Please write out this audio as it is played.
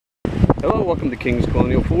Hello, welcome to King's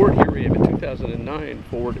Colonial Ford. Here we have a 2009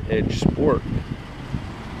 Ford Edge Sport.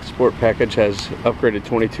 Sport package has upgraded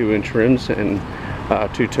 22-inch rims and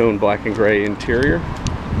two-tone black and gray interior.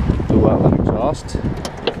 Dual outlet exhaust.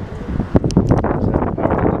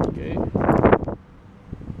 Power liftgate.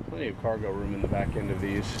 Plenty of cargo room in the back end of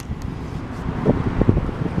these.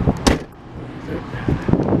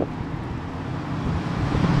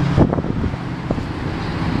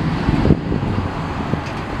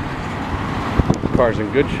 Car's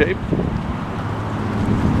in good shape.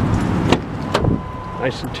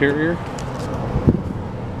 Nice interior.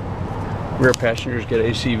 Rear passengers get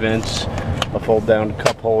AC vents, a fold down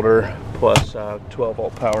cup holder, plus 12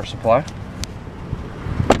 volt power supply.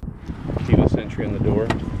 Keyless entry on the door.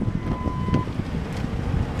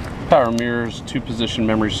 Power mirrors, 2-position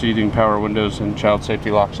memory seating, power windows, and child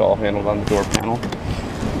safety locks all handled on the door panel.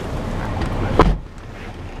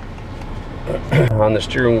 On the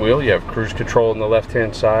steering wheel, you have cruise control on the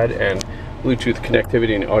left-hand side and Bluetooth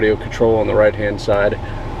connectivity and audio control on the right-hand side.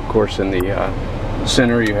 Of course, in the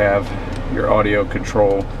center, you have your audio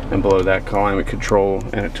control, and below that, climate control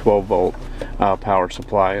and a 12-volt power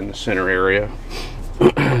supply in the center area.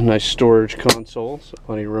 Nice storage console, so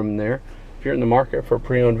plenty of room in there. If you're in the market for a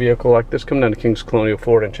pre-owned vehicle like this, come down to King's Colonial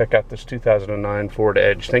Ford and check out this 2009 Ford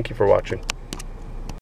Edge. Thank you for watching.